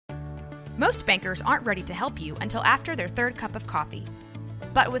Most bankers aren't ready to help you until after their third cup of coffee.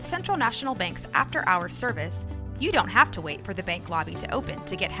 But with Central National Bank's after-hours service, you don't have to wait for the bank lobby to open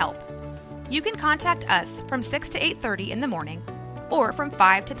to get help. You can contact us from 6 to 8:30 in the morning or from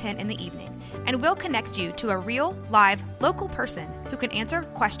 5 to 10 in the evening, and we'll connect you to a real, live, local person who can answer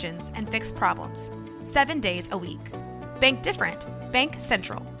questions and fix problems 7 days a week. Bank different. Bank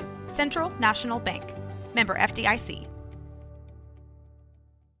Central. Central National Bank. Member FDIC.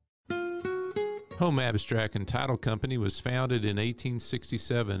 Home Abstract and Title Company was founded in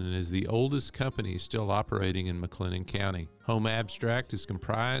 1867 and is the oldest company still operating in McLennan County. Home Abstract is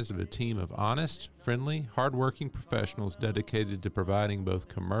comprised of a team of honest, friendly, hardworking professionals dedicated to providing both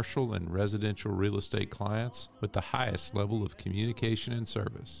commercial and residential real estate clients with the highest level of communication and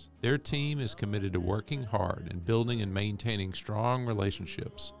service. Their team is committed to working hard and building and maintaining strong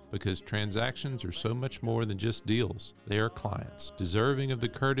relationships because transactions are so much more than just deals. They are clients, deserving of the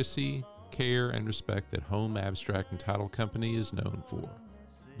courtesy, care, and respect that Home Abstract and Title Company is known for.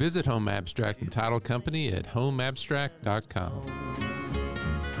 Visit Home Abstract and Title Company at homeabstract.com.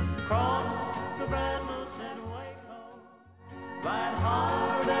 Cross the Brazos and Waco, ride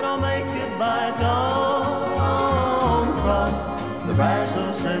hard and I'll make it by dawn. Cross the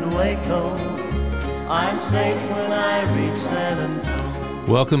Brazos and Waco, I'm safe when I reach San Antonio.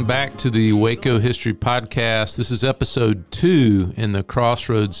 Welcome back to the Waco History Podcast. This is episode 2 in the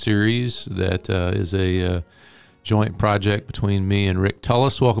Crossroads series that is a joint project between me and Rick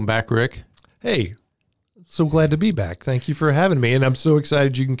Tullis. Welcome back, Rick. Hey, so glad to be back. Thank you for having me, and I'm so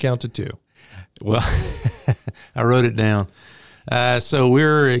excited you can count to 2. Well, I wrote it down. So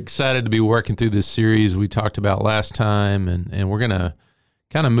we're excited to be working through this series we talked about last time, and we're going to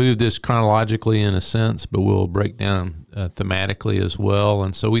kind of move this chronologically in a sense, but we'll break down thematically as well.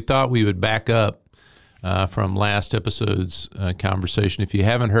 And so we thought we would back up from last episode's conversation. If you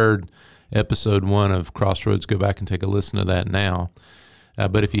haven't heard episode 1 of Crossroads, go back and take a listen to that now.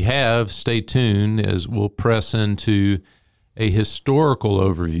 But if you have, stay tuned as we'll press into a historical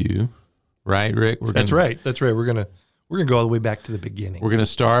overview. Right, Rick? That's right. We're gonna go all the way back to the beginning. We're gonna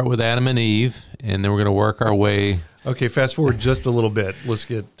start with Adam and Eve, and then we're gonna work our way. Okay, fast forward just a little bit. Let's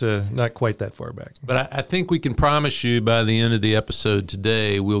get not quite that far back. But I think we can promise you by the end of the episode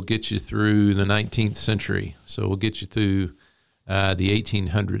today, we'll get you through the 19th century. So we'll get you through the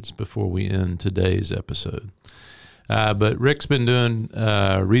 1800s before we end today's episode. But Rick's been doing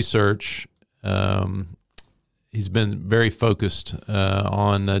research. He's been very focused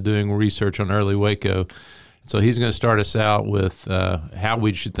on doing research on early Waco. So he's going to start us out with how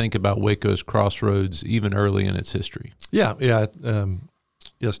we should think about Waco's crossroads even early in its history. Yeah,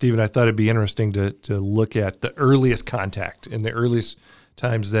 Stephen, I thought it'd be interesting to look at the earliest contact and the earliest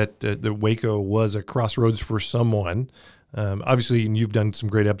times that the Waco was a crossroads for someone. Obviously, you've done some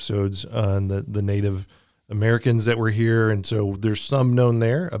great episodes on the Native Americans that were here, and so there's some known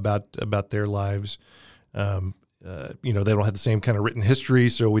there about their lives. They don't have the same kind of written history,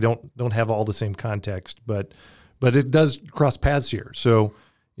 so we don't have all the same context, but it does cross paths here. So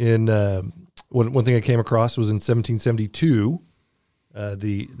in one thing I came across was in 1772,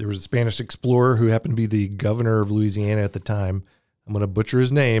 there was a Spanish explorer who happened to be the governor of Louisiana at the time. I'm going to butcher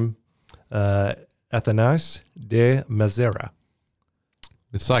his name, Athanase de Mazara.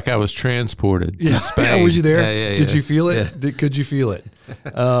 It's like I was transported to Spain. Yeah, were you there? Yeah. Did you feel it? Yeah. Could you feel it?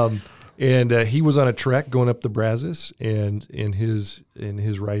 And he was on a trek going up the Brazos, and in his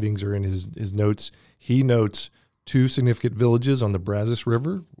writings or in his notes, he notes 2 significant villages on the Brazos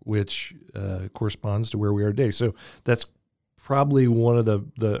River, which corresponds to where we are today. So that's probably one of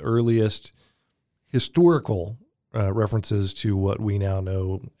the earliest historical references to what we now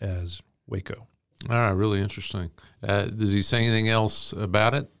know as Waco. All right, really interesting. Does he say anything else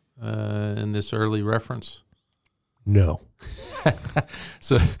about it in this early reference? No.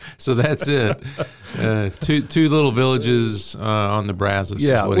 So that's it. Two little villages on the Brazos.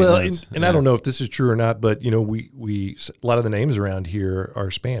 Yeah, is what I don't know if this is true or not, but we a lot of the names around here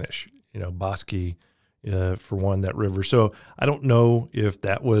are Spanish. Bosque, for one, that river. So I don't know if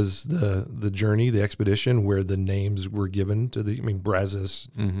that was the journey, the expedition where the names were given to Brazos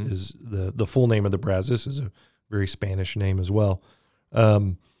is the full name of the Brazos is a very Spanish name as well.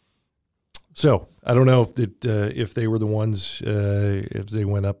 So I don't know if they were the ones, if they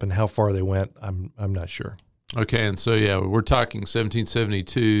went up and how far they went. I'm not sure. Okay, and so we're talking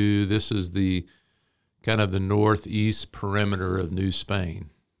 1772. This is the kind of the northeast perimeter of New Spain.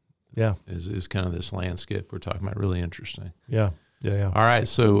 Yeah, is kind of this landscape we're talking about. Really interesting. Yeah. All right,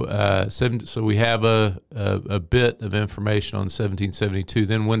 so so we have a bit of information on 1772.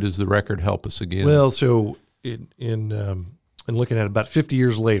 Then when does the record help us again? Well, so in looking at it, about 50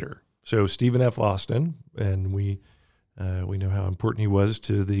 years later, So Stephen F. Austin, and we know how important he was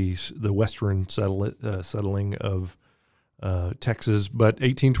to the western settling of Texas. But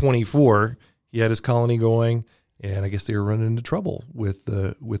 1824, he had his colony going, and I guess they were running into trouble with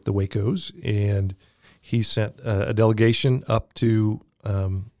the Wacos, and he sent a delegation up to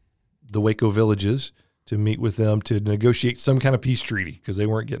the Waco villages to meet with them to negotiate some kind of peace treaty because they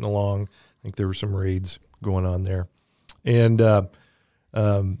weren't getting along. I think there were some raids going on there. And,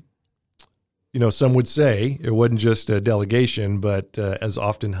 some would say it wasn't just a delegation, but as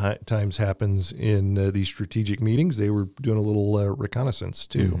oftentimes happens in these strategic meetings, they were doing a little reconnaissance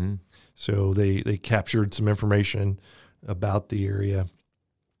too. Mm-hmm. So they captured some information about the area.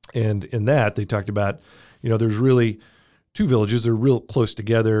 And in that, they talked about, there's really two villages. They're real close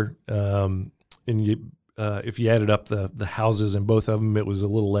together. And if you added up the houses in both of them, it was a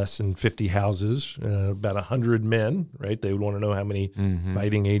little less than 50 houses, about 100 men, right? They would want to know how many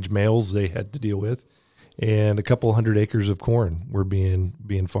fighting age males they had to deal with. And a couple hundred acres of corn were being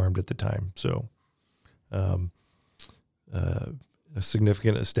farmed at the time. So a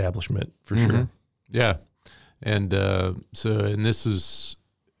significant establishment for sure. Yeah. And this is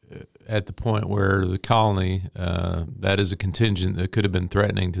at the point where the colony, that is a contingent that could have been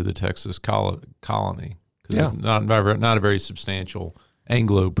threatening to the Texas colony. Because it's not a very substantial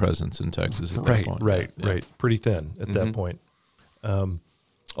Anglo presence in Texas at that point. Right. Pretty thin at that point.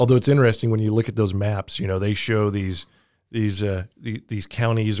 Although it's interesting when you look at those maps, they show these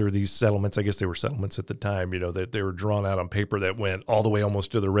counties or these settlements. I guess they were settlements at the time. That they were drawn out on paper that went all the way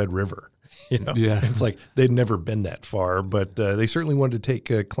almost to the Red River. It's like they'd never been that far, but they certainly wanted to take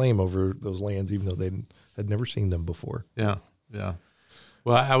a claim over those lands, even though they had never seen them before. Yeah.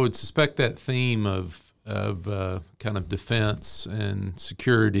 Well, I would suspect that theme of kind of defense and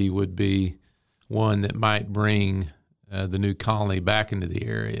security would be one that might bring the new colony back into the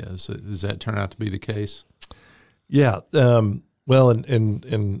area. So does that turn out to be the case? Yeah. Well, and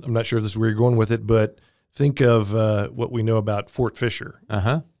I'm not sure if this is where you're going with it, but think of what we know about Fort Fisher.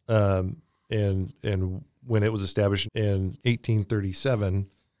 And when it was established in 1837,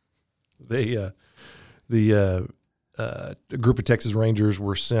 a group of Texas Rangers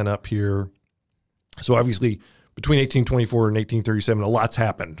were sent up here. So obviously, between 1824 and 1837, a lot's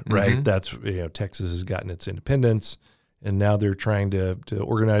happened, right? That's Texas has gotten its independence, and now they're trying to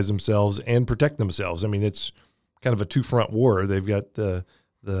organize themselves and protect themselves. I mean, it's kind of a two-front war. They've got the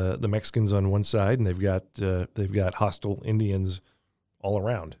Mexicans on one side, and they've got hostile Indians all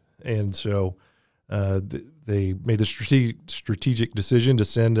around. And so they made the strategic decision to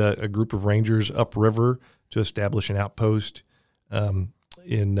send a group of Rangers upriver to establish an outpost at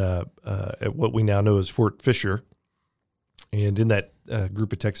what we now know as Fort Fisher. And in that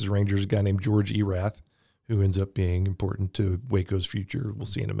group of Texas Rangers, a guy named George Erath, who ends up being important to Waco's future. We'll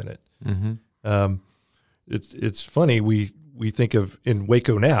see in a minute. It's funny. We think of in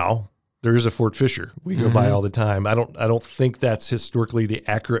Waco now, there is a Fort Fisher. We go by all the time. I don't think that's historically the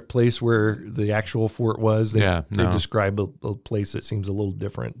accurate place where the actual fort was. They describe a place that seems a little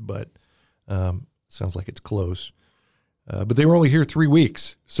different, but sounds like it's close. But they were only here 3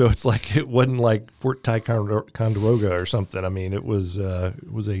 weeks, so it's like it wasn't like Fort Ticonderoga or something. I mean, it was a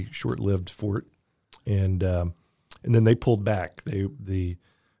short-lived fort, and then they pulled back. The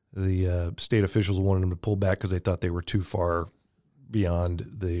state officials wanted them to pull back because they thought they were too far beyond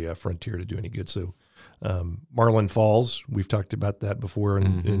the frontier to do any good. So Marlin Falls, we've talked about that before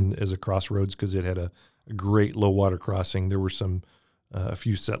as a crossroads because it had a great low water crossing. There were a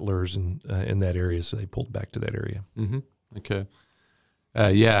few settlers in that area, so they pulled back to that area. Okay.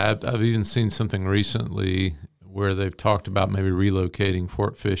 I've even seen something recently where they've talked about maybe relocating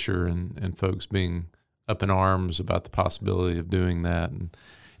Fort Fisher and folks being up in arms about the possibility of doing that. And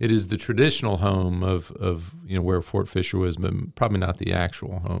it is the traditional home of where Fort Fisher was, but probably not the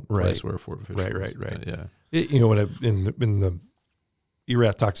actual home place where Fort Fisher was. Right. Yeah. In the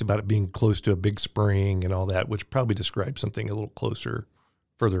Erath talks about it being close to a big spring and all that, which probably describes something a little closer,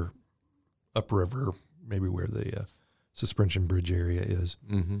 further upriver, maybe where the Suspension Bridge area is,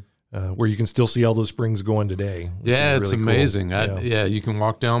 where you can still see all those springs going today. Yeah, it's really amazing. Cool. You can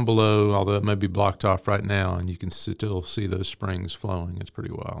walk down below, although it may be blocked off right now, and you can still see those springs flowing. It's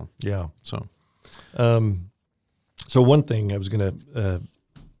pretty wild. Yeah. So one thing I was going to,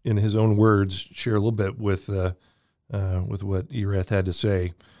 in his own words, share a little bit with what Erath had to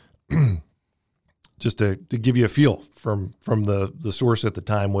say, just to give you a feel from the source at the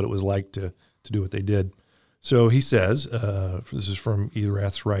time, what it was like to do what they did. So he says, this is from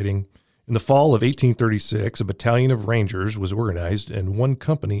Erath's writing, in the fall of 1836, a battalion of Rangers was organized and one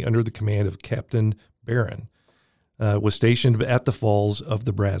company under the command of Captain Barron. was stationed at the Falls of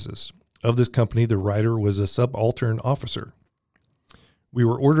the Brazos. Of this company, the writer was a subaltern officer. We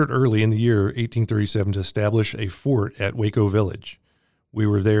were ordered early in the year 1837 to establish a fort at Waco Village. We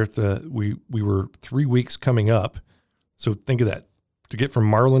were there. We were 3 weeks coming up. So think of that. To get from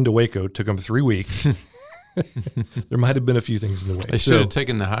Marlin to Waco took them 3 weeks. There might have been a few things in the way. They should have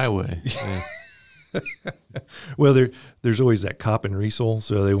taken the highway. Yeah. Well, there's always that cop and Riesel,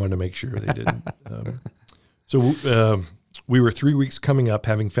 so they wanted to make sure they didn't. We were 3 weeks coming up,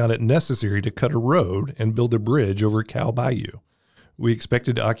 having found it necessary to cut a road and build a bridge over Cow Bayou. We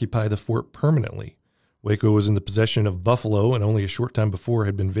expected to occupy the fort permanently. Waco was in the possession of Buffalo, and only a short time before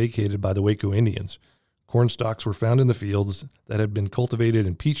had been vacated by the Waco Indians. Corn stalks were found in the fields that had been cultivated,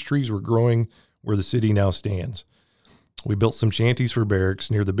 and peach trees were growing where the city now stands. We built some shanties for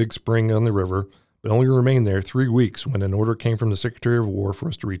barracks near the big spring on the river, but only remained there 3 weeks when an order came from the Secretary of War for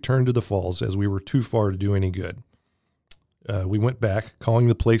us to return to the falls, as we were too far to do any good. We went back, calling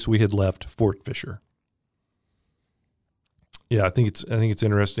the place we had left Fort Fisher. Yeah, I think it's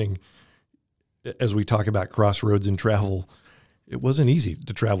interesting as we talk about crossroads and travel. It wasn't easy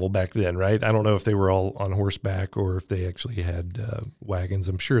to travel back then, right? I don't know if they were all on horseback or if they actually had wagons.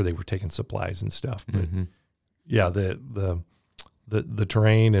 I'm sure they were taking supplies and stuff. But yeah, the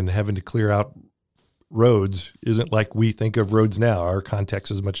terrain and having to clear out roads isn't like we think of roads now. Our context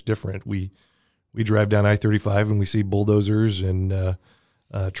is much different. We drive down I-35 and we see bulldozers and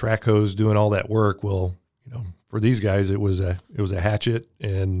track hose doing all that work. Well, for these guys, it was a hatchet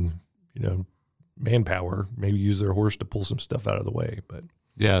and manpower. Maybe use their horse to pull some stuff out of the way. But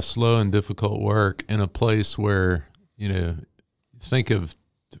yeah, slow and difficult work in a place where think of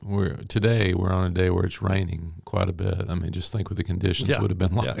today we're on a day where it's raining quite a bit. I mean, just think what the conditions would have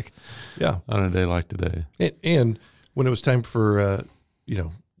been like. Yeah, on a day like today. And when it was time for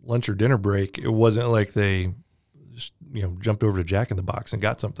lunch or dinner break, it wasn't like they just, jumped over to Jack in the Box and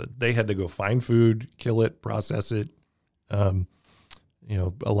got something. They had to go find food, kill it, process it. A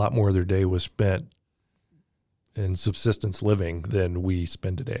lot more of their day was spent in subsistence living than we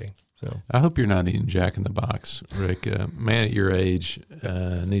spend today. So I hope you're not eating Jack in the Box, Rick. Man at your age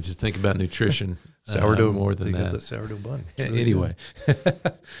needs to think about nutrition. Sourdough more than that. Got the sourdough bun. Really anyway.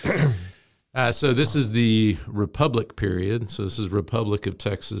 So this is the Republic period. So this is Republic of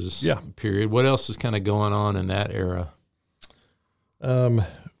Texas period. What else is kind of going on in that era?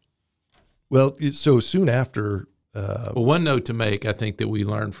 Well, so soon after. One note to make, I think, that we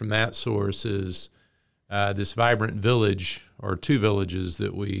learned from that source is this vibrant village or two villages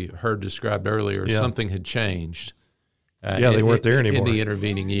that we heard described earlier. Something had changed. They weren't there anymore. In the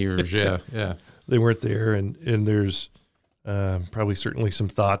intervening years, yeah. They weren't there, and there's probably certainly some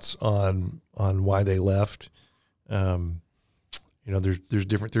thoughts on why they left. There's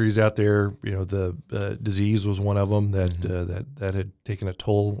different theories out there. The disease was one of them that had taken a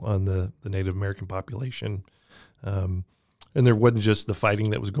toll on the Native American population. And there wasn't just the fighting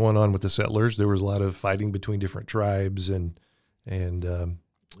that was going on with the settlers. There was a lot of fighting between different tribes, and who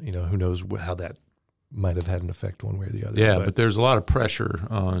knows how that might have had an effect one way or the other. Yeah, but there's a lot of pressure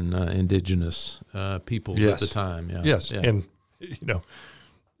on indigenous peoples at the time. Yeah. Yes, yeah. And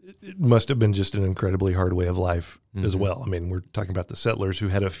it must have been just an incredibly hard way of life as well. I mean, we're talking about the settlers who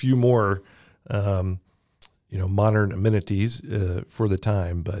had a few more modern amenities for the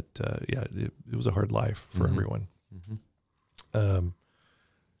time, but it was a hard life for everyone. All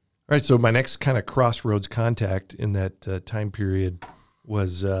right, so my next kind of crossroads contact in that time period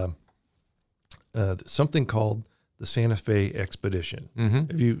was something called the Santa Fe Expedition.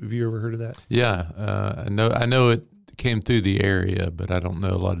 Have you ever heard of that? Yeah, I know it came through the area, but I don't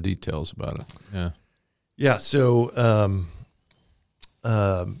know a lot of details about it. Yeah. So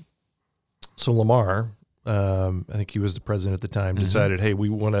Lamar, I think he was the president at the time, decided, hey, we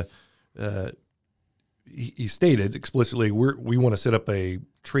want to. He stated explicitly, we want to set up a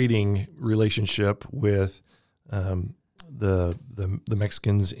trading relationship with the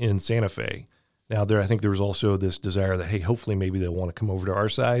Mexicans in Santa Fe. Now, I think there was also this desire that, hey, hopefully maybe they'll want to come over to our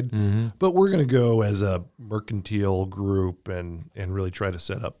side, but we're going to go as a mercantile group and really try to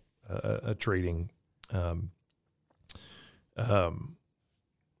set up a trading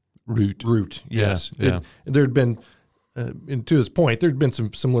route. Yes, yeah. There'd been. And to his point, there'd been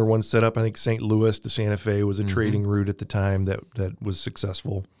some similar ones set up. I think St. Louis to Santa Fe was a trading route at the time that was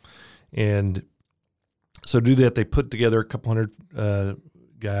successful. And so to do that, they put together a couple hundred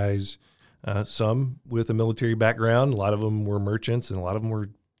guys, some with a military background. A lot of them were merchants, and a lot of them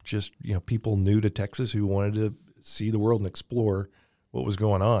were just people new to Texas who wanted to see the world and explore what was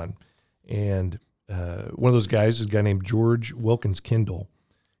going on. And one of those guys is a guy named George Wilkins Kendall.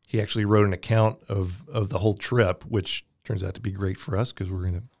 he actually wrote an account of the whole trip, which turns out to be great for us because we're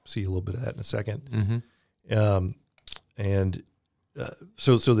going to see a little bit of that in a second.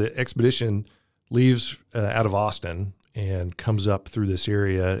 So the expedition leaves out of Austin and comes up through this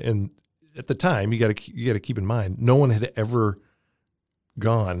area. And at the time, you got to keep in mind, no one had ever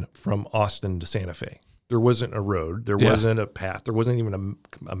gone from Austin to Santa Fe. There wasn't a road. There wasn't a path. There wasn't even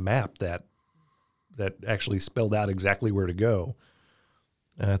a map that actually spelled out exactly where to go.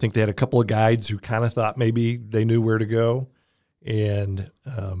 I think they had a couple of guides who kind of thought maybe they knew where to go. And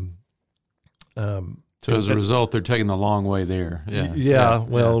so as a result, they're taking the long way there.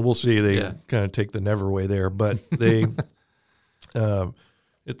 We'll see. They kind of take the never way there. But they, at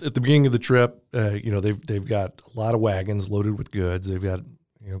the beginning of the trip, they've got a lot of wagons loaded with goods. They've got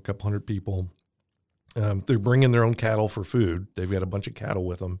a couple hundred people. They're bringing their own cattle for food. They've got a bunch of cattle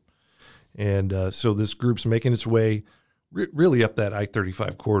with them. And so this group's making its way really up that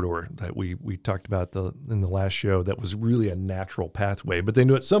I-35 corridor that we talked about in the last show. That was really a natural pathway. But they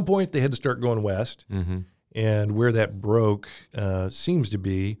knew at some point they had to start going west. Mm-hmm. And where that broke seems to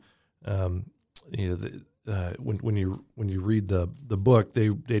be, when you read the book,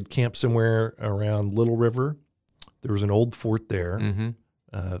 they'd camped somewhere around Little River. There was an old fort there,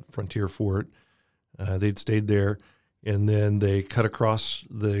 frontier fort. They'd stayed there, and then they cut across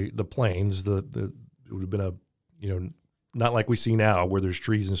the plains. It would have been not like we see now where there's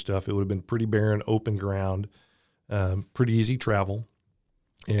trees and stuff. It would have been pretty barren, open ground, pretty easy travel.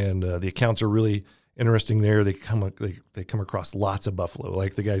 And the accounts are really interesting there. They come across lots of buffalo,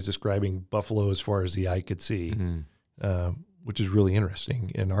 like the guy's describing buffalo as far as the eye could see, which is really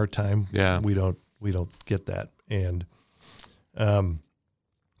interesting. In our time, we don't get that. And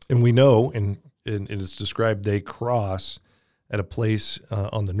we know, and it's described, they cross at a place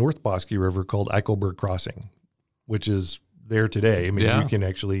on the North Bosque River called Eichelberg Crossing, which is there today. I mean, you can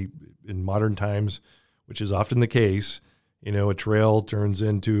actually, in modern times, which is often the case, a trail turns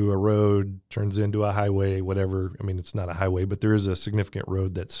into a road, turns into a highway, whatever. I mean, it's not a highway, but there is a significant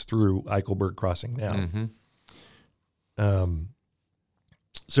road that's through Eichelberg Crossing now.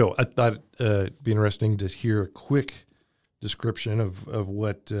 So I thought it'd be interesting to hear a quick description of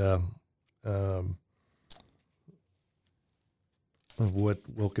what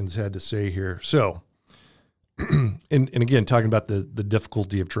Wilkins had to say here. So, and again, talking about the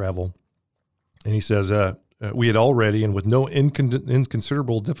difficulty of travel, and he says, we had already, and with no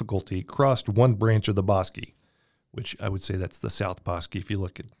inconsiderable difficulty, crossed one branch of the Bosque, which I would say that's the South Bosque if you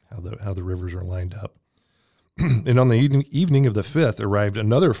look at how the rivers are lined up. And on the evening of the 5th arrived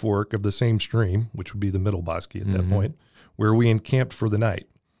another fork of the same stream, which would be the Middle Bosque at that point, where we encamped for the night.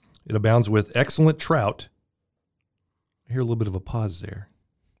 It abounds with excellent trout. I hear a little bit of a pause there.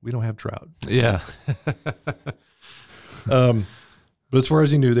 We don't have trout. Yeah. But as far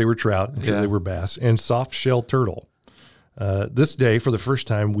as he knew, they were trout. I'm sure they were bass and soft-shell turtle. This day, for the first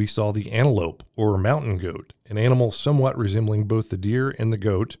time, we saw the antelope or mountain goat, an animal somewhat resembling both the deer and the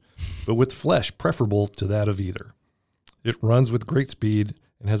goat, but with flesh preferable to that of either. It runs with great speed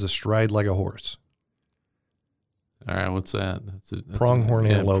and has a stride like a horse. All right, what's that? That's pronghorn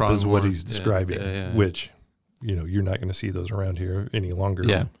antelope is what he's describing, which, you're not going to see those around here any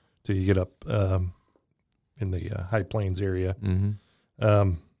longer till you get up in the high plains area.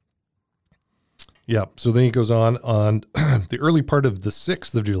 So then he goes on the early part of the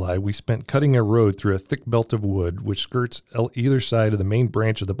 6th of July, we spent cutting a road through a thick belt of wood, which skirts either side of the main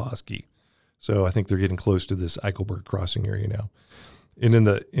branch of the Bosque. So I think they're getting close to this Eichelberg Crossing area now. And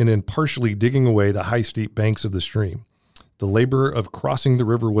in partially digging away the high steep banks of the stream. The labor of crossing the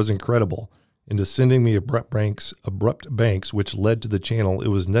river was incredible. In descending the abrupt banks which led to the channel, it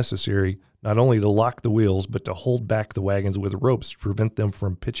was necessary not only to lock the wheels, but to hold back the wagons with ropes to prevent them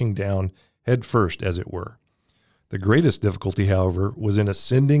from pitching down head first, as it were. The greatest difficulty, however, was in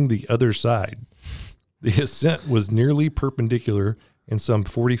ascending the other side. The ascent was nearly perpendicular and some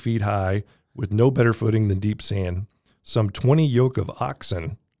 40 feet high, with no better footing than deep sand. Some 20 yoke of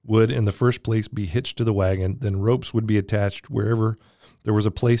oxen would, in the first place, be hitched to the wagon, then ropes would be attached wherever there was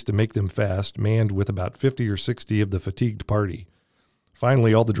a place to make them fast, manned with about 50 or 60 of the fatigued party.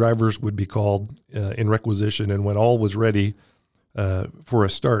 Finally, all the drivers would be called in requisition, and when all was ready for a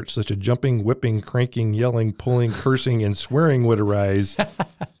start, such a jumping, whipping, cranking, yelling, pulling, cursing, and swearing would arise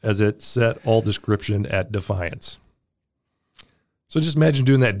as it set all description at defiance. So just imagine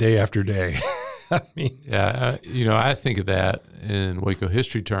doing that day after day. I mean, I think of that in Waco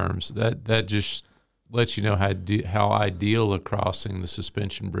history terms. That just lets you know how ideal a crossing the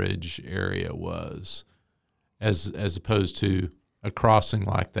suspension bridge area was, as opposed to a crossing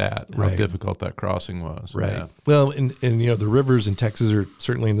like that, how Right. difficult that crossing was. Right. Yeah. Well, and the rivers in Texas, are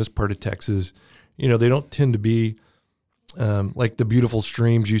certainly in this part of Texas, they don't tend to be like the beautiful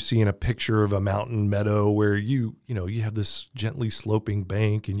streams you see in a picture of a mountain meadow where you have this gently sloping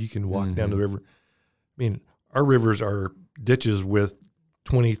bank and you can walk down to the river. I mean, our rivers are ditches with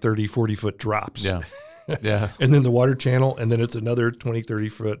 20, 30, 40-foot drops. Yeah. Yeah. And then the water channel, and then it's another 20,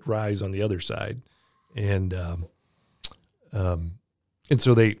 30-foot rise on the other side. And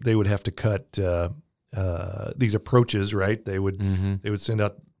so they would have to cut these approaches, right? They would send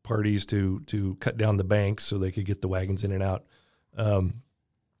out parties to cut down the banks so they could get the wagons in and out. A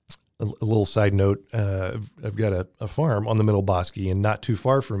little side note, I've got a farm on the Middle Bosque, and not too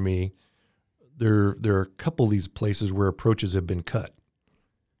far from me, there are a couple of these places where approaches have been cut.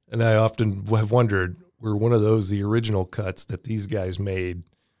 And I often have wondered, were one of those the original cuts that these guys made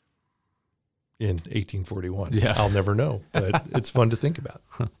in 1841? Yeah. I'll never know, but it's fun to think about.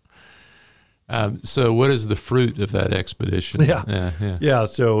 So what is the fruit of that expedition? Yeah.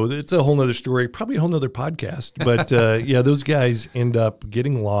 So it's a whole nother story, probably a whole nother podcast. But those guys end up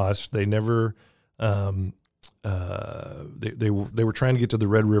getting lost. They never, they were trying to get to the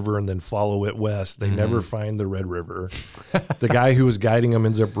Red River and then follow it west. They never find the Red River. The guy who was guiding them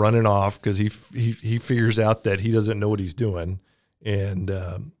ends up running off because he figures out that he doesn't know what he's doing. And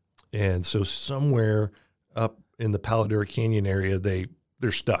so somewhere up in the Palo Duro Canyon area, they're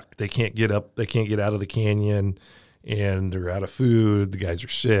stuck. They can't get up. They can't get out of the canyon, and they're out of food. The guys are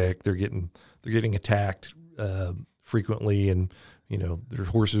sick. They're getting attacked frequently, and their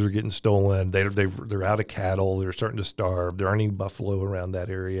horses are getting stolen. They're out of cattle. They're starting to starve. There aren't any buffalo around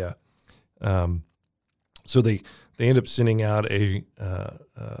that area. So they end up sending out a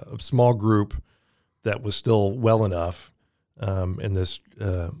small group that was still well enough. And this.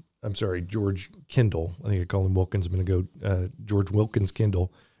 George Kendall, I think I call him Wilkins a minute ago, George Wilkins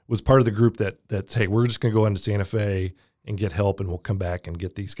Kendall, was part of the group that's, hey, we're just going to go into Santa Fe and get help, and we'll come back and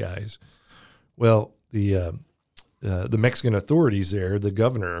get these guys. Well, the Mexican authorities there, the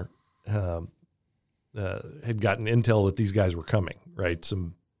governor, had gotten intel that these guys were coming, right?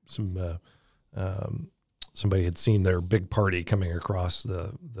 Somebody had seen their big party coming across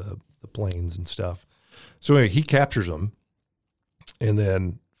the plains and stuff. So anyway, he captures them, and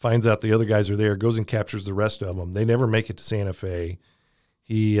then finds out the other guys are there, goes and captures the rest of them. They never make it to Santa Fe.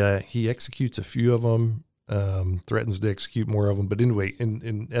 He executes a few of them, threatens to execute more of them. But anyway,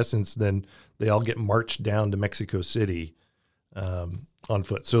 in essence, then they all get marched down to Mexico City on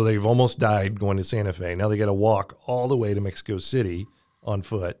foot. So they've almost died going to Santa Fe. Now they got to walk all the way to Mexico City on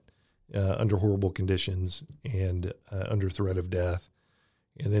foot under horrible conditions and under threat of death.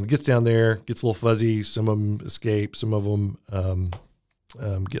 And then gets down there, gets a little fuzzy. Some of them escape. Some of them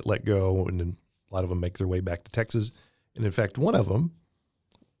get let go, and then a lot of them make their way back to Texas. And in fact, one of them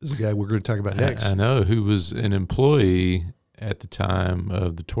is a guy we're going to talk about next. I know, who was an employee at the time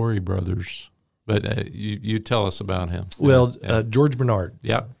of the Torrey brothers. But you tell us about him. Well, George Barnard.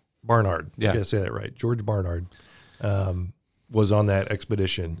 Yeah. Barnard. Yeah. I got to say that right. George Barnard was on that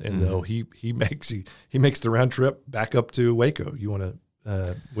expedition. And though he makes the round trip back up to Waco. You want to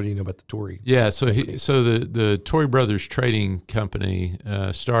what do you know about the Torrey? Yeah, so the Torrey Brothers Trading Company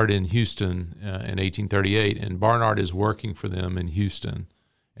started in Houston in 1838, and Barnard is working for them in Houston,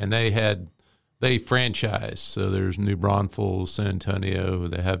 and they franchised. So there's New Braunfels, San Antonio.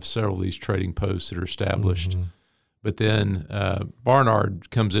 They have several of these trading posts that are established, but then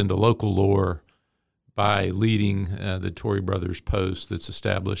Barnard comes into local lore by leading the Torrey Brothers post that's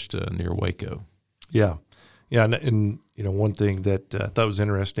established near Waco. Yeah. Yeah, and one thing that I thought was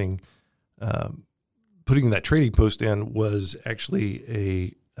interesting, putting that trading post in was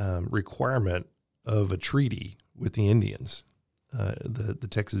actually a requirement of a treaty with the Indians, the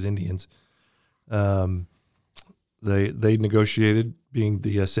Texas Indians. They negotiated, being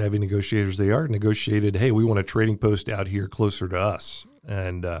the savvy negotiators they are, negotiated, hey, we want a trading post out here closer to us,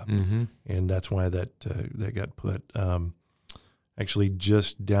 and that's why that got put. Actually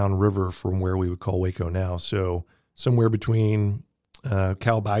just downriver from where we would call Waco now. So somewhere between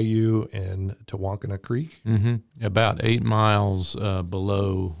Cow Bayou and Tawankina Creek. About 8 miles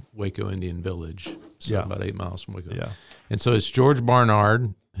below Waco Indian Village. So about 8 miles from Waco. Yeah. And so it's George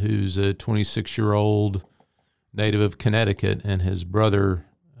Barnard, who's a 26-year-old native of Connecticut, and his brother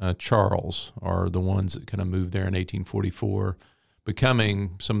Charles are the ones that kind of moved there in 1844,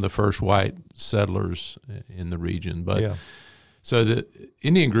 becoming some of the first white settlers in the region. But so the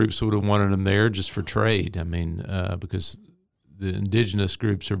Indian groups would have wanted them there just for trade. I mean, because the indigenous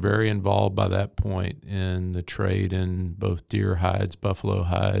groups are very involved by that point in the trade in both deer hides, buffalo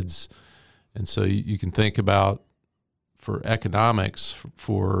hides. And so you can think about for economics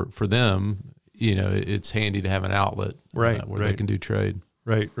for them, it's handy to have an outlet where they can do trade.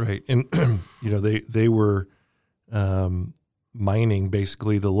 Right. And, they were mining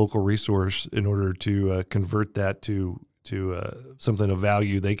basically the local resource in order to convert that to something of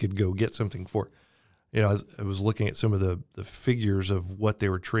value they could go get something for. I was looking at some of the figures of what they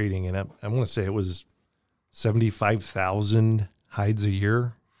were trading, and I want to say it was 75,000 hides a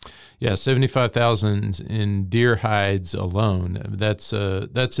year. Yeah, 75,000 in deer hides alone. That's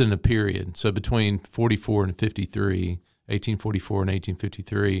in a period. So between 44 and 53, 1844 and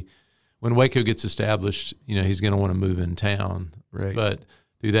 1853, when Waco gets established, he's going to want to move in town. Right. But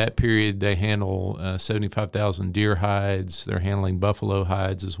through that period, they handle 75,000 deer hides. They're handling buffalo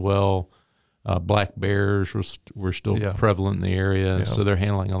hides as well. Black bears were still prevalent in the area, so they're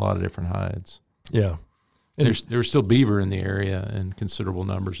handling a lot of different hides. Yeah. There was still beaver in the area in considerable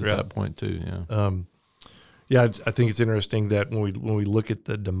numbers at that point too. Yeah. I think it's interesting that when we look at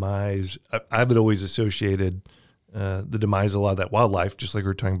the demise, I've always associated the demise of a lot of that wildlife, just like we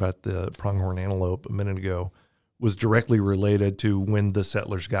were talking about the pronghorn antelope a minute ago, was directly related to when the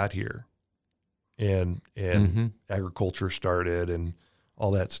settlers got here, and agriculture started and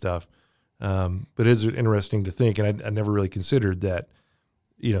all that stuff. But it's interesting to think, and I never really considered that,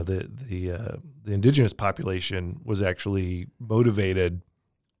 the indigenous population was actually motivated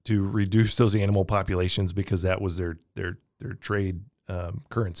to reduce those animal populations because that was their trade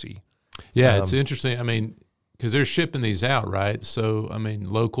currency. Yeah, it's interesting. I mean, because they're shipping these out, right? So, I mean,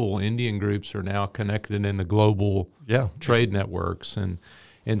 local Indian groups are now connected in the global trade networks, and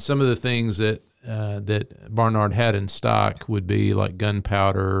some of the things that Barnard had in stock would be like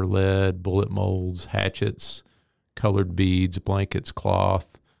gunpowder, lead, bullet molds, hatchets, colored beads, blankets, cloth,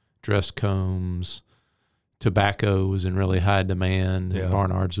 dress combs. Tobacco was in really high demand. Yeah.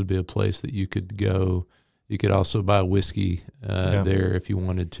 Barnard's would be a place that you could go. You could also buy whiskey there if you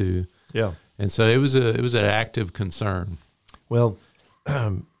wanted to. Yeah. And so it was an active concern. Well,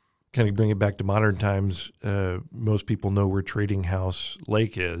 kind of bring it back to modern times. Most people know where Trading House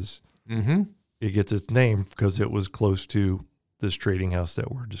Lake is. Mm-hmm. It gets its name because it was close to this trading house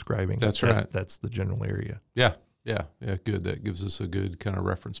that we're describing. That's right. That's the general area. Yeah. Good. That gives us a good kind of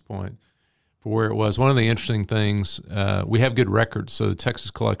reference point for where it was. One of the interesting things, we have good records. So the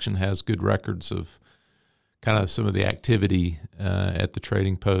Texas Collection has good records of kind of some of the activity at the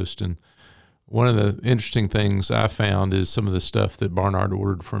trading post. And one of the interesting things I found is some of the stuff that Barnard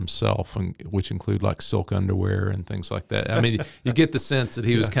ordered for himself, which include like silk underwear and things like that. I mean, you get the sense that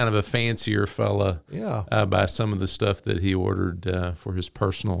he was kind of a fancier fella by some of the stuff that he ordered for his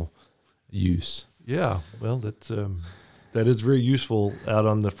personal use. Yeah, well, that is very useful out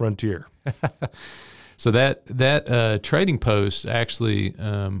on the frontier. So that trading post actually,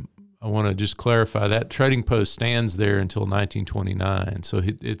 I want to just clarify, that trading post stands there until 1929. So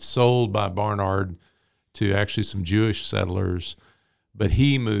it's sold by Barnard to actually some Jewish settlers, but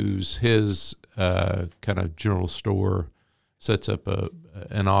he moves his kind of general store, sets up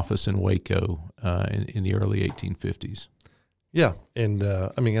an office in Waco in the early 1850s. Yeah, and I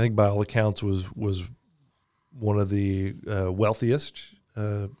think by all accounts was one of the wealthiest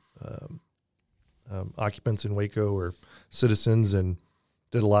occupants in Waco or citizens, and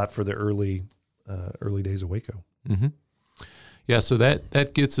did a lot for the early days of Waco. Mm-hmm. Yeah, so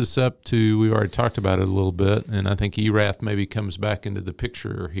that gets us up to, we already talked about it a little bit, and I think Erath maybe comes back into the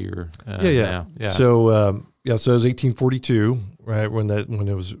picture here. Now. Yeah. So so it was 1842, right, when it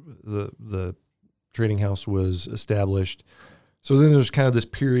was the trading house was established. So then there's kind of this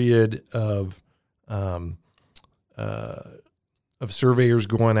period of surveyors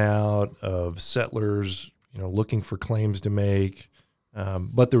going out, of settlers, looking for claims to make.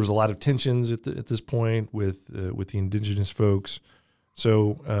 But there was a lot of tensions at this point with the indigenous folks.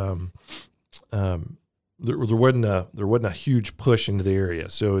 So there wasn't a huge push into the area.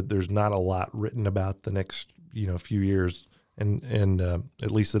 So there's not a lot written about the next few years, and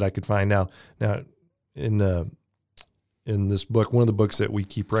at least that I could find. Now in this book, one of the books that we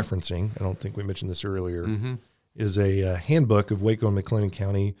keep referencing, I don't think we mentioned this earlier, is a handbook of Waco and McLennan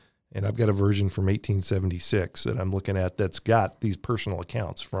County. And I've got a version from 1876 that I'm looking at that's got these personal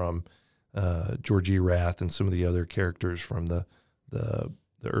accounts from George Erath and some of the other characters from the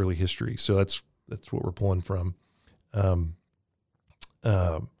early history. So that's what we're pulling from. And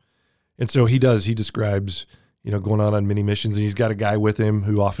so he describes, going on many missions, and he's got a guy with him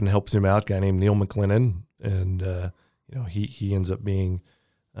who often helps him out, a guy named Neil McLennan. And, he ends up being,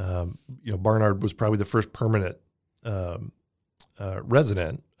 Barnard was probably the first permanent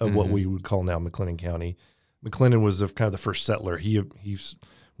resident of what we would call now McLennan County. McLennan was kind of the first settler. He's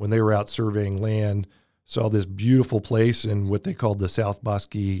when they were out surveying land saw this beautiful place in what they called the South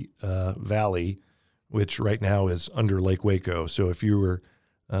Bosque Valley, which right now is under Lake Waco. So if you were,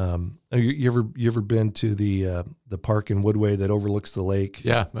 you ever been to the park in Woodway that overlooks the lake?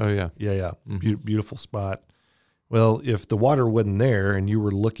 Yeah. Oh, yeah. Yeah. Mm-hmm. Beautiful spot. Well, if the water wasn't there and you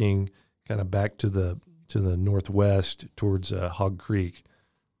were looking kind of back to the northwest towards Hog Creek,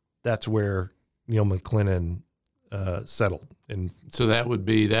 that's where Neil McLennan settled. And So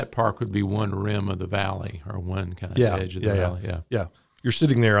that park would be one rim of the valley, or one kind of edge of the valley. Yeah. You're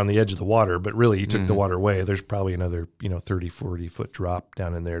sitting there on the edge of the water, but really you took the water away. There's probably another, 30, 40 foot drop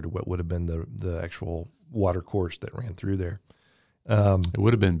down in there to what would have been the actual water course that ran through there. It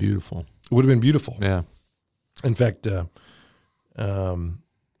would have been beautiful. It would have been beautiful. Yeah. In fact, as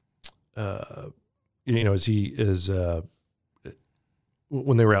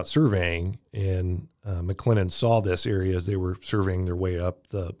when they were out surveying and McLennan saw this area as they were surveying their way up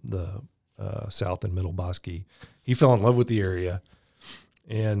the South and Middle Bosque, he fell in love with the area.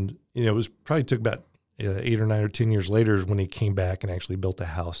 And, it was probably took about 8 or 9 or 10 years later when he came back and actually built a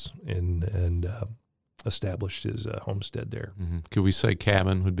house and established his homestead there. Mm-hmm. Could we say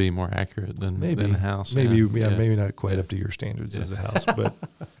cabin would be more accurate than a house? Maybe not quite up to your standards as a house, but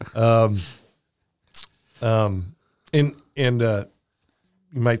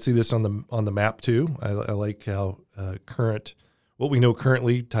you might see this on the map too. I like how what we know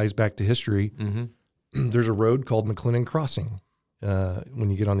currently ties back to history. Mm-hmm. There's a road called McLennan Crossing when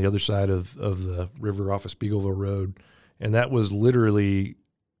you get on the other side of the river off of Spiegelville Road, and that was Neil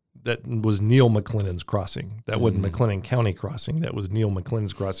McLennan's crossing. That wasn't McLennan County crossing. That was Neil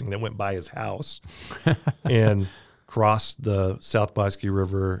McLennan's crossing that went by his house and crossed the South Bosque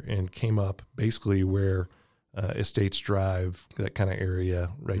River and came up basically where Estates Drive, that kind of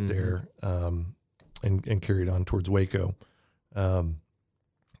area right there, and carried on towards Waco.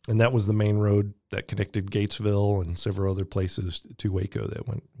 And that was the main road that connected Gatesville and several other places to Waco that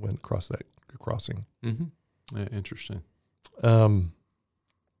went across that crossing. Mm-hmm. Yeah, interesting.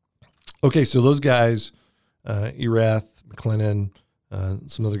 Okay, so those guys, Erath, McLennan,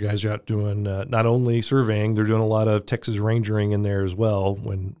 some other guys are out doing not only surveying, they're doing a lot of Texas Rangering in there as well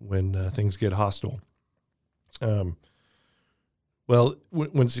when things get hostile. Well,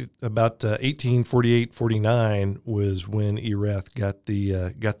 about 1848-49 was when Erath got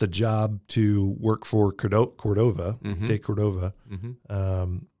the job to work for Cordova, de Cordova,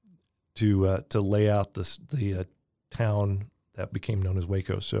 to lay out the town that became known as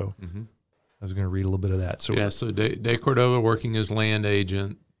Waco. So I was going to read a little bit of that. So so de Cordova working as land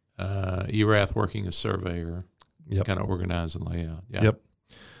agent, Erath working as surveyor, kind of organize and lay out. Yeah. Yep.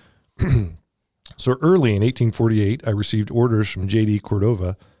 So early in 1848, I received orders from J.D.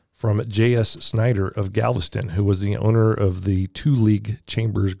 Cordova from J.S. Snyder of Galveston, who was the owner of the 2-league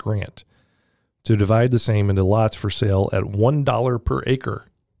Chambers grant, to divide the same into lots for sale at $1 per acre.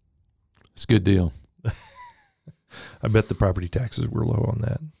 It's a good deal. I bet the property taxes were low on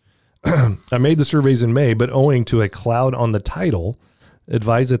that. I made the surveys in May, but owing to a cloud on the title,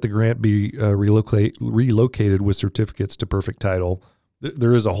 advised that the grant be relocated with certificates to perfect title.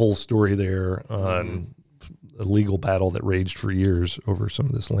 There is a whole story there on a legal battle that raged for years over some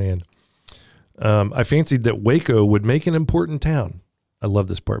of this land. I fancied that Waco would make an important town. I love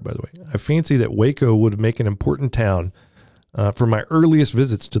this part, by the way. I fancied that Waco would make an important town for my earliest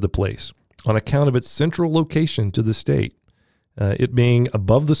visits to the place on account of its central location to the state, it being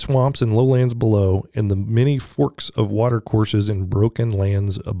above the swamps and lowlands below and the many forks of water courses and broken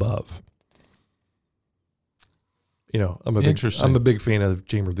lands above. I'm a big fan of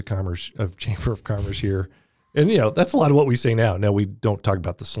Chamber of Commerce here. And, that's a lot of what we say now. Now, we don't talk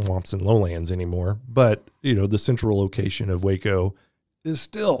about the swamps and lowlands anymore, but, the central location of Waco is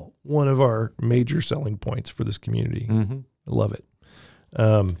still one of our major selling points for this community. Mm-hmm. I love it.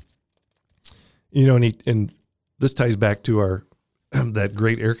 And this ties back to our that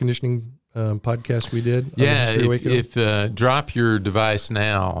great air conditioning podcast we did. Yeah, if drop your device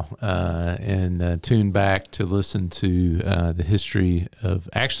now and tune back to listen to the history of.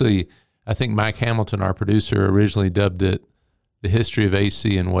 Actually, I think Mike Hamilton, our producer, originally dubbed it "The History of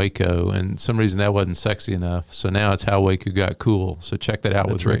AC in Waco," and some reason that wasn't sexy enough. So now it's "How Waco Got Cool." So check that out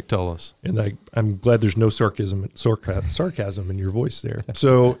with Rick Tullis. And I'm glad there's no sarcasm in your voice there.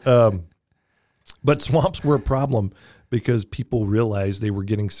 So, but swamps were a problem because people realized they were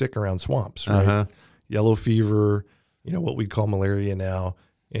getting sick around swamps, right? Uh-huh. Yellow fever, what we call malaria now.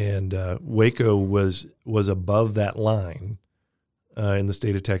 And Waco was above that line in the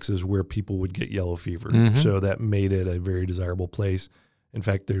state of Texas where people would get yellow fever. Mm-hmm. So that made it a very desirable place. In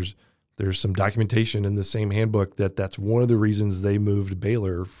fact, there's some documentation in the same handbook that's one of the reasons they moved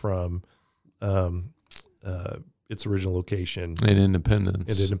Baylor from its original location in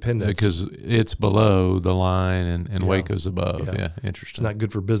Independence. Because it's below the line and Waco's above. Yeah, It's interesting. not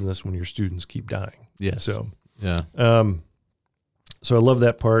good for business when your students keep dying. Yes. So, yeah. So I love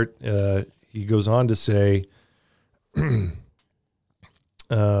that part. He goes on to say,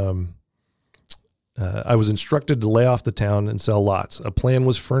 I was instructed to lay off the town and sell lots. A plan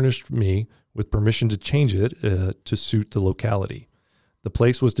was furnished me with permission to change it to suit the locality. The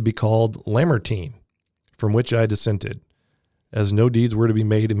place was to be called Lamartine, from which I dissented. As no deeds were to be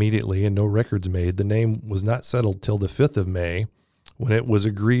made immediately and no records made, the name was not settled till the 5th of May, when it was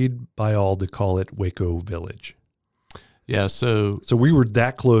agreed by all to call it Waco Village. Yeah, so we were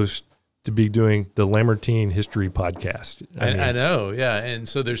that close to be doing the Lamartine History Podcast. I know, yeah. And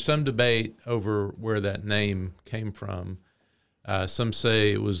so there's some debate over where that name came from. Some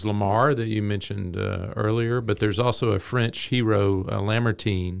say it was Lamar that you mentioned earlier, but there's also a French hero,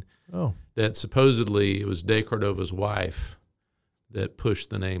 Lamartine, that supposedly it was de Cordova's wife that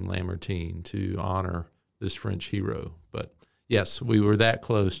pushed the name Lamartine to honor this French hero. But yes, we were that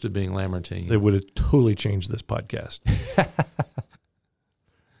close to being Lamartine. They would have totally changed this podcast.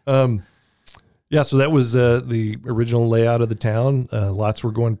 Yeah, so that was the original layout of the town. Lots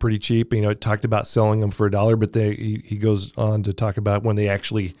were going pretty cheap. You know, it talked about selling them for $1, but he goes on to talk about when they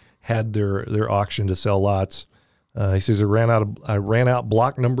actually had their auction to sell lots. He says, I ran out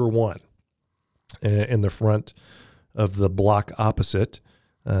block number 1 in the front of the block opposite.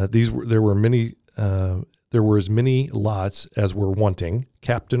 There were as many lots as were wanting.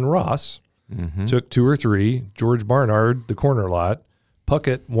 Captain Ross took 2 or 3. George Barnard, the corner lot.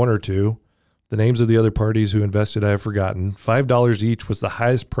 Puckett, 1 or 2. The names of the other parties who invested I have forgotten. $5 each was the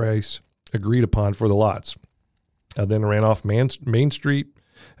highest price agreed upon for the lots. I then ran off Main Street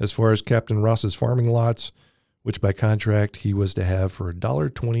as far as Captain Ross's farming lots, which by contract he was to have for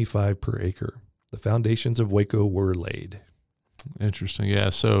 $1.25 per acre. The foundations of Waco were laid. Interesting, yeah.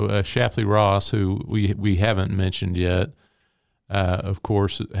 So Shapley Ross, who we haven't mentioned yet, of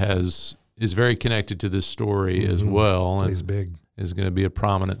course, is very connected to this story as well. Plays big. Is going to be a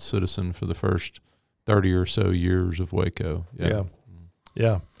prominent citizen for the first 30 or so years of Waco.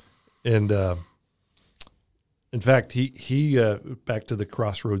 Yeah. And in fact, he back to the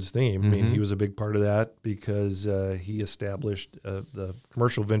Crossroads theme. I mean, he was a big part of that because he established the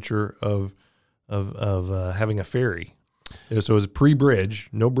commercial venture of having a ferry. So it was pre-bridge,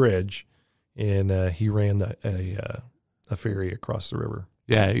 no bridge, and he ran a ferry across the river.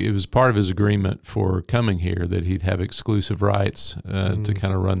 Yeah, it was part of his agreement for coming here that he'd have exclusive rights to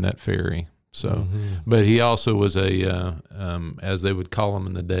kind of run that ferry. So, but he also was as they would call him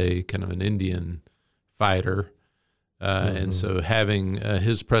in the day, kind of an Indian fighter. And so having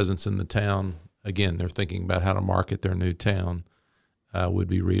his presence in the town, again, they're thinking about how to market their new town, would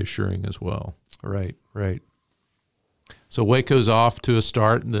be reassuring as well. Right. So Waco's off to a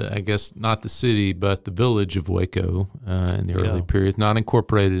start. I guess not the city, but the village of Waco in the early period, not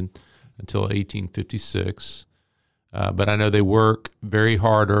incorporated until 1856. But I know they work very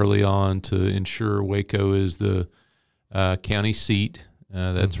hard early on to ensure Waco is the county seat.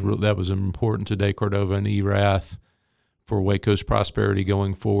 That was important to De Cordova and Erath for Waco's prosperity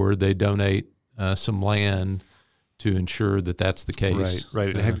going forward. They donate some land to ensure that that's the case.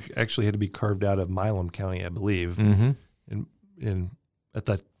 Right. It actually had to be carved out of Milam County, I believe. And at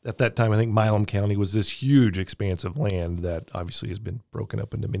that time, I think Milam County was this huge expanse of land that obviously has been broken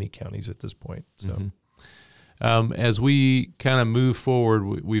up into many counties at this point. So, as we kind of move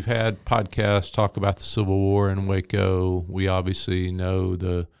forward, we've had podcasts talk about the Civil War in Waco. We obviously know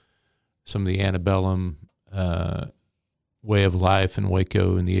some of the antebellum way of life in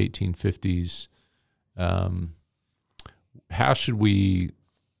Waco in the 1850s. How should we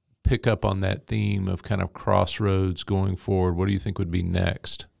pick up on that theme of kind of crossroads going forward? What do you think would be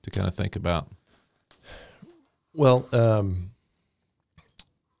next to kind of think about? Well,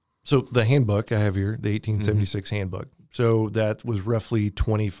 so the handbook I have here, the 1876 handbook. So that was roughly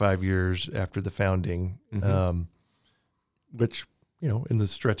 25 years after the founding, which, in the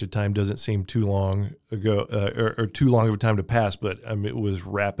stretch of time doesn't seem too long ago or too long of a time to pass, but it was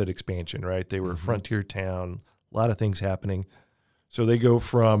rapid expansion, right? They were a frontier town, a lot of things happening. So they go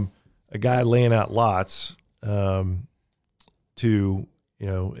from a guy laying out lots to, in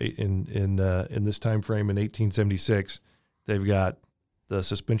this time frame in 1876, they've got the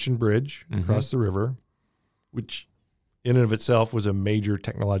suspension bridge across the river, which in and of itself was a major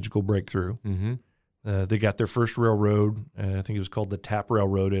technological breakthrough. They got their first railroad. I think it was called the Tap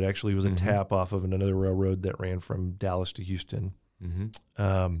Railroad. It actually was a tap off of another railroad that ran from Dallas to Houston.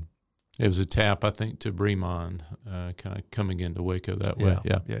 It was a tap, I think, to Bremond, kind of coming into Waco that way.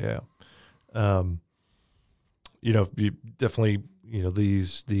 Yeah. you definitely,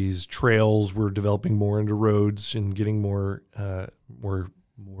 these trails were developing more into roads and getting more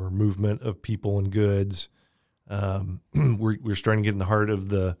movement of people and goods. We're starting to get in the heart of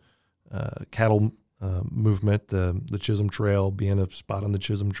the cattle movement, the Chisholm Trail being a spot on the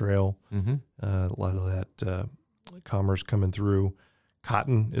Chisholm Trail. Mm-hmm. A lot of that commerce coming through.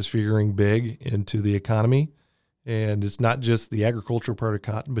 Cotton is figuring big into the economy, and it's not just the agricultural part of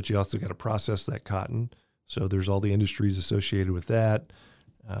cotton, but you also got to process that cotton. So there's all the industries associated with that.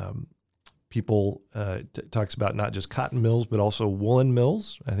 People talks about not just cotton mills, but also woolen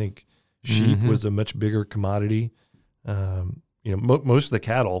mills. I think sheep was a much bigger commodity. Most of the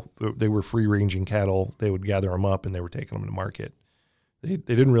cattle, they were free-ranging cattle. They would gather them up and they were taking them to market. They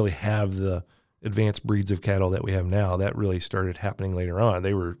didn't really have the advanced breeds of cattle that we have now. That really started happening later on.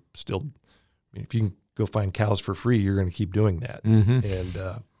 They were still, if you can go find cows for free, you're going to keep doing that. Mm-hmm. And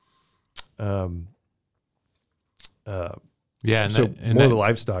so more of the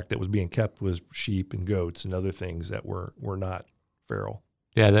livestock that was being kept was sheep and goats and other things that were not feral.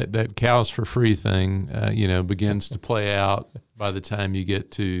 Yeah, that cows for free thing, begins to play out by the time you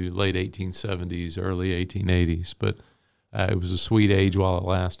get to late 1870s, early 1880s. But it was a sweet age while it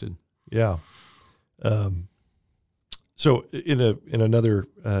lasted. Yeah. So in another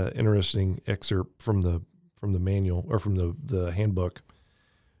interesting excerpt from the manual or from the handbook,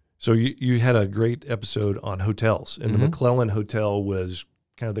 so you had a great episode on hotels, and the McClellan Hotel was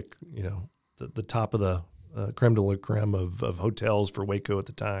kind of the top of the creme de la creme of hotels for Waco at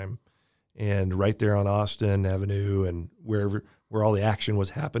the time, and right there on Austin Avenue and where all the action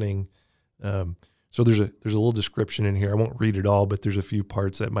was happening. So there's a little description in here. I won't read it all, but there's a few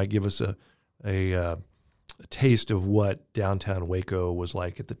parts that might give us a taste of what downtown Waco was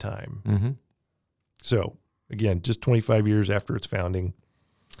like at the time. Mm-hmm. So again, just 25 years after its founding.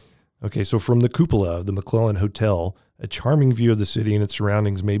 Okay, so from the cupola of the McClellan Hotel, a charming view of the city and its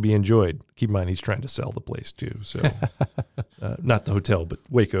surroundings may be enjoyed. Keep in mind, he's trying to sell the place too. So not the hotel, but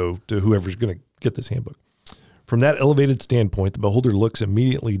Waco to whoever's going to get this handbook. From that elevated standpoint, the beholder looks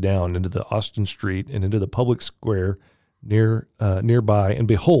immediately down into the Austin Street and into the public square nearby and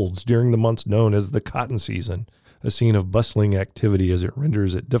beholds, during the months known as the cotton season, a scene of bustling activity as it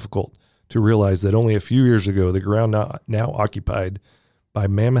renders it difficult to realize that only a few years ago the ground now occupied by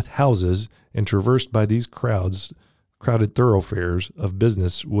mammoth houses and traversed by these crowded thoroughfares of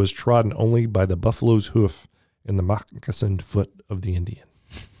business was trodden only by the buffalo's hoof and the moccasined foot of the Indian.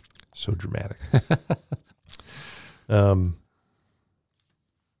 So dramatic.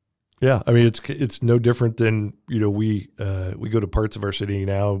 Yeah, I mean it's no different than we go to parts of our city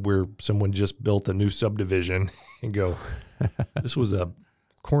now where someone just built a new subdivision and go, this was a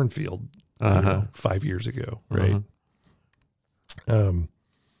cornfield 5 years ago, right?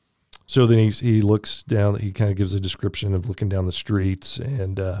 So then he looks down. He kind of gives a description of looking down the streets,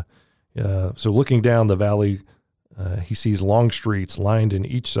 and so looking down the valley, he sees long streets lined in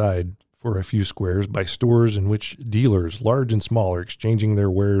each side for a few squares by stores in which dealers, large and small, are exchanging their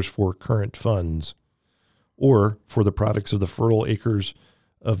wares for current funds, or for the products of the fertile acres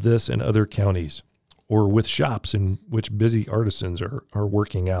of this and other counties, or with shops in which busy artisans are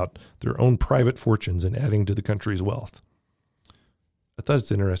working out their own private fortunes and adding to the country's wealth. I thought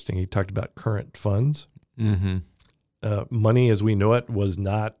it's interesting. He talked about current funds. Mm-hmm. Money as we know it was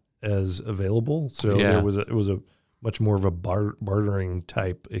not as available, so it was a much more of a bartering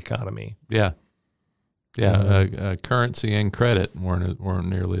type economy. Yeah. Currency and credit weren't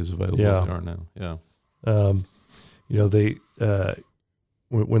nearly as available as they are now. Yeah. They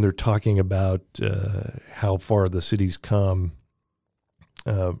when they're talking about how far the city's come,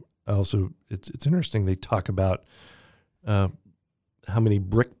 also it's interesting. They talk about how many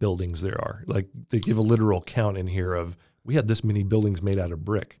brick buildings there are. Like they give a literal count in here of, we had this many buildings made out of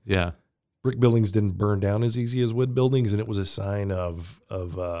brick. Yeah. Brick buildings didn't burn down as easy as wood buildings, and it was a sign of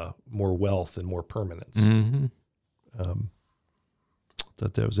more wealth and more permanence. Mm-hmm.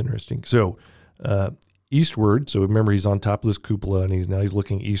 Thought that was interesting. So eastward, so remember he's on top of this cupola, and he's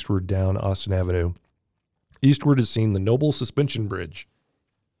looking eastward down Austin Avenue. Eastward is seen the Noble Suspension Bridge.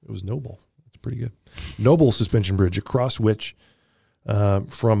 It was noble. It's pretty good. Noble Suspension Bridge, across which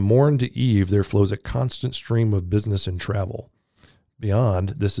from morn to eve there flows a constant stream of business and travel.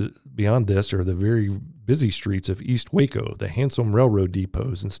 Beyond this are the very busy streets of East Waco, the handsome railroad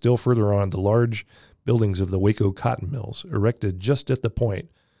depots, and still further on the large buildings of the Waco cotton mills, erected just at the point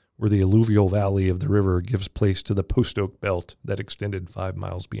where the alluvial valley of the river gives place to the post oak belt that extended 5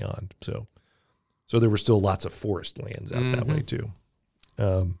 miles beyond. So there were still lots of forest lands out that way too.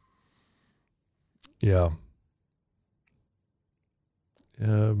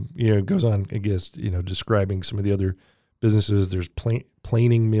 It goes on, I guess, describing some of the other businesses. There's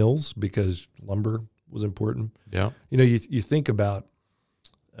planing mills because lumber was important. Yeah. You think about,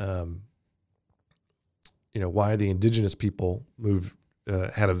 why the indigenous people moved,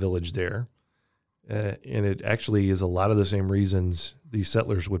 had a village there. And it actually is a lot of the same reasons these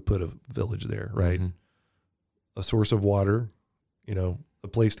settlers would put a village there, right? Mm-hmm. A source of water, a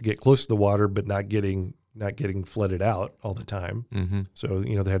place to get close to the water, but not getting flooded out all the time. Mm-hmm. So,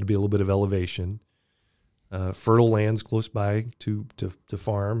 there had to be a little bit of elevation. Fertile lands close by to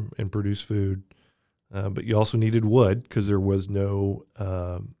farm and produce food. But you also needed wood because there was no,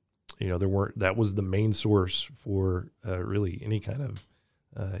 that was the main source for really any kind of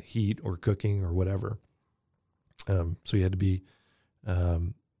heat or cooking or whatever. So you had to be,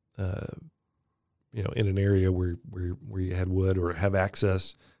 in an area where you had wood or have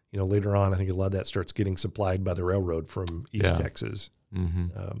access. Later on, I think a lot of that starts getting supplied by the railroad from East Texas. Mm-hmm.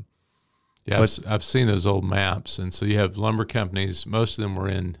 I've seen those old maps, and so you have lumber companies. Most of them were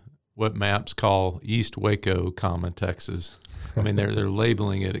in what maps call East Waco, Texas. I mean, they're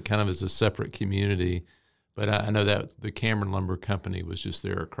labeling it kind of as a separate community, but I know that the Cameron Lumber Company was just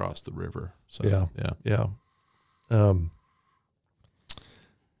there across the river. So yeah.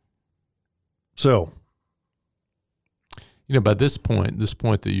 So, by this point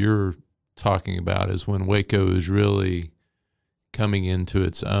that you're talking about is when Waco is really coming into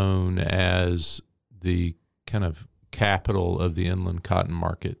its own as the kind of capital of the inland cotton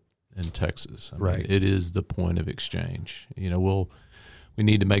market in Texas. I mean, it is the point of exchange. We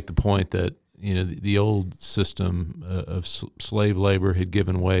need to make the point that the old system of slave labor had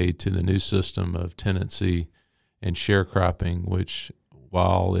given way to the new system of tenancy and sharecropping, which,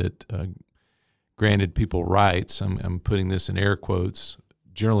 while it granted people rights, I'm putting this in air quotes,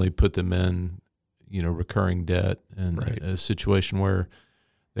 generally put them in, recurring debt and a situation where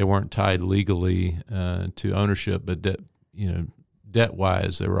they weren't tied legally to ownership, but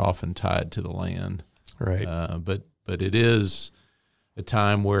debt-wise, they were often tied to the land. Right. But it is a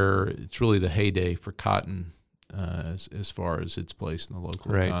time where it's really the heyday for cotton as far as its place in the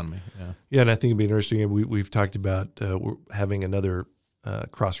local economy. Yeah, and I think it'd be interesting. We've talked about we're having another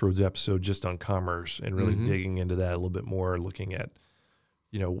Crossroads episode just on commerce and really digging into that a little bit more, looking at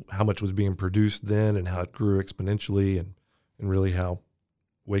how much was being produced then and how it grew exponentially, and really how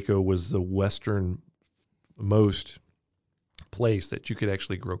Waco was the westernmost place that you could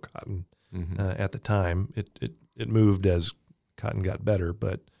actually grow cotton at the time. It moved as cotton got better,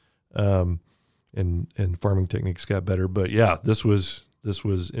 but and farming techniques got better. But yeah, that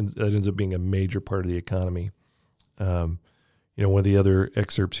ends up being a major part of the economy. One of the other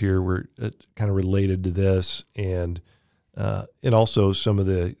excerpts here were kind of related to this, and also some of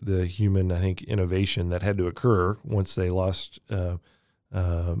the human, I think, innovation that had to occur once they lost the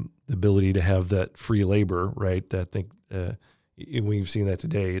ability to have that free labor, right? I think we've seen that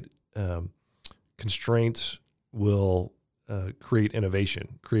today. Constraints will create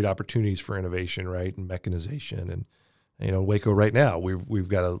innovation, create opportunities for innovation, right, and mechanization. And Waco right now, we've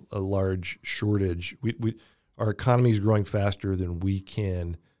got a large shortage. Our economy is growing faster than we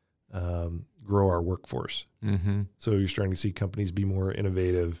can grow our workforce. Mm-hmm. So you're starting to see companies be more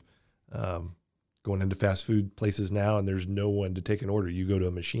innovative, going into fast food places now, and there's no one to take an order. You go to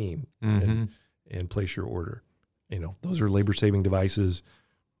a machine and place your order. Those are labor-saving devices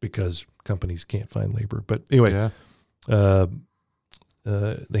because companies can't find labor. But anyway, the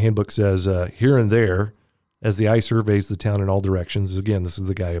handbook says, here and there, as the eye surveys the town in all directions, again, this is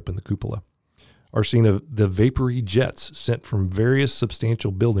the guy up in the cupola, are seen of the vapory jets sent from various substantial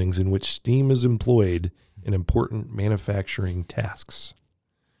buildings in which steam is employed in important manufacturing tasks.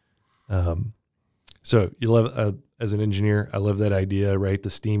 So you love, as an engineer, I love that idea, right? The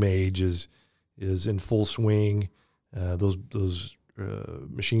steam age is in full swing. Those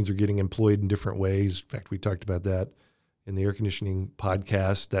machines are getting employed in different ways. In fact, we talked about that in the air conditioning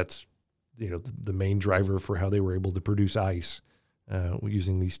podcast. That's the main driver for how they were able to produce ice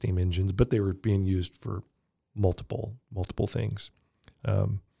using these steam engines, but they were being used for multiple things.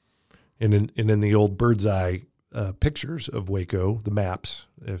 And in the old bird's eye pictures of Waco, the maps,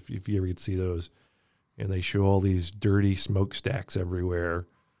 if you ever get to see those, and they show all these dirty smokestacks everywhere.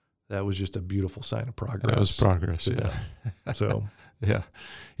 That was just a beautiful sign of progress. That was progress, yeah. So,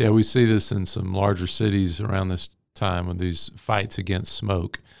 yeah, we see this in some larger cities around this time with these fights against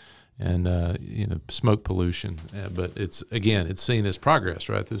smoke and smoke pollution. But it's seen as progress,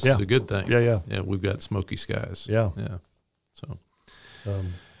 right? This is a good thing. Yeah. We've got smoky skies. Yeah. So,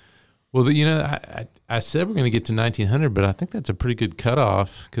 well, I said we're going to get to 1900, but I think that's a pretty good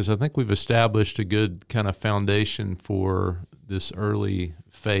cutoff because I think we've established a good kind of foundation for this early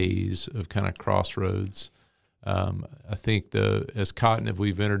phase of kind of crossroads. I think as Cotton, if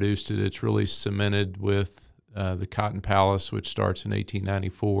we've introduced it, it's really cemented with the Cotton Palace, which starts in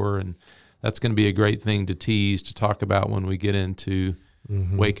 1894, and that's going to be a great thing to tease to talk about when we get into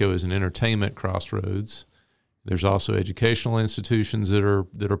Waco as an entertainment crossroads. There's also educational institutions that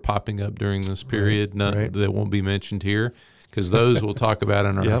are popping up during this period, none that won't be mentioned here, because those we'll talk about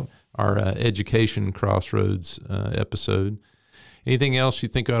in our education crossroads episode. Anything else you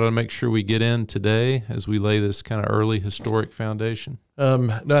think ought to make sure we get in today as we lay this kind of early historic foundation?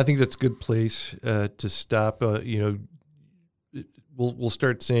 No, I think that's a good place to stop. We'll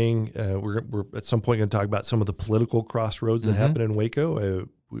start saying we're at some point going to talk about some of the political crossroads that happened in Waco.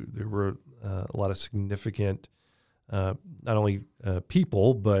 There were a lot of significant, not only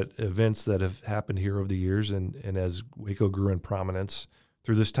people, but events that have happened here over the years. And as Waco grew in prominence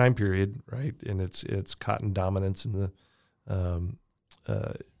through this time period, right, and its cotton dominance and the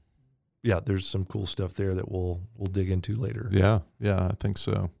there's some cool stuff there that we'll dig into later. Yeah, I think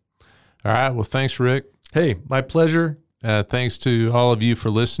so. All right, well, thanks, Rick. Hey, my pleasure. Thanks to all of you for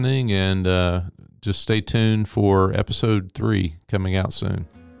listening, and just stay tuned for episode 3 coming out soon.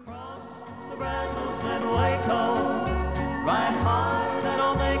 Cross the Brazos and Waco, ride hard and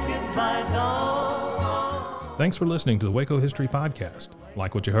I'll make it by dawn. Thanks for listening to the Waco History Podcast.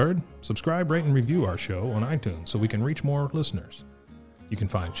 Like what you heard? Subscribe, rate, and review our show on iTunes so we can reach more listeners. You can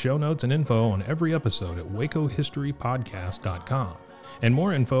find show notes and info on every episode at wacohistorypodcast.com, and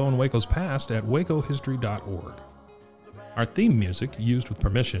more info on Waco's past at wacohistory.org. Our theme music, used with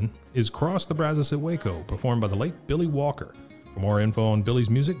permission, is Cross the Brazos at Waco, performed by the late Billy Walker. For more info on Billy's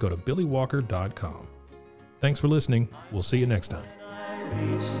music, go to billywalker.com. Thanks for listening. We'll see you next time.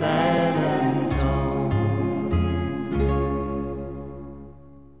 Reach San Antonio.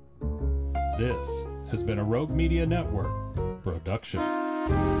 This has been a Rogue Media Network production.